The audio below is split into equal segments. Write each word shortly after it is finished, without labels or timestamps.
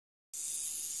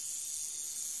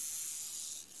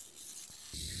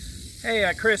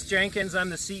Hey, Chris Jenkins. I'm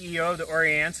the CEO of the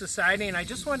Orianne Society, and I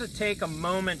just wanted to take a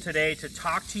moment today to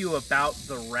talk to you about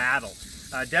the rattle.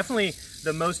 Definitely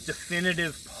the most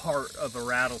definitive part of a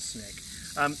rattlesnake.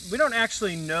 We don't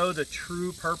actually know the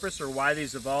true purpose or why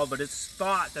these evolved, but it's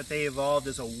thought that they evolved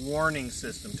as a warning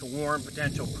system to warn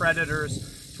potential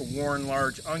predators, to warn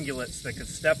large ungulates that could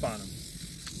step on them.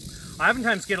 I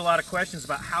oftentimes get a lot of questions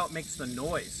about how it makes the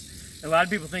noise. And a lot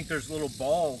of people think there's little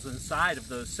balls inside of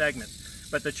those segments.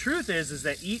 But the truth is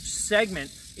that each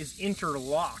segment is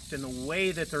interlocked, and the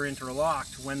way that they're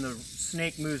interlocked, when the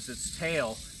snake moves its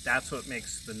tail, that's what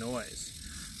makes the noise.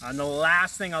 And the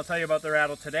last thing I'll tell you about the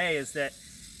rattle today is that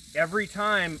every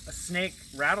time a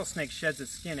rattlesnake sheds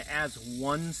its skin, it adds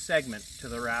one segment to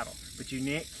the rattle. But you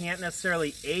can't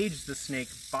necessarily age the snake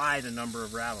by the number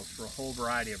of rattles for a whole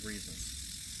variety of reasons.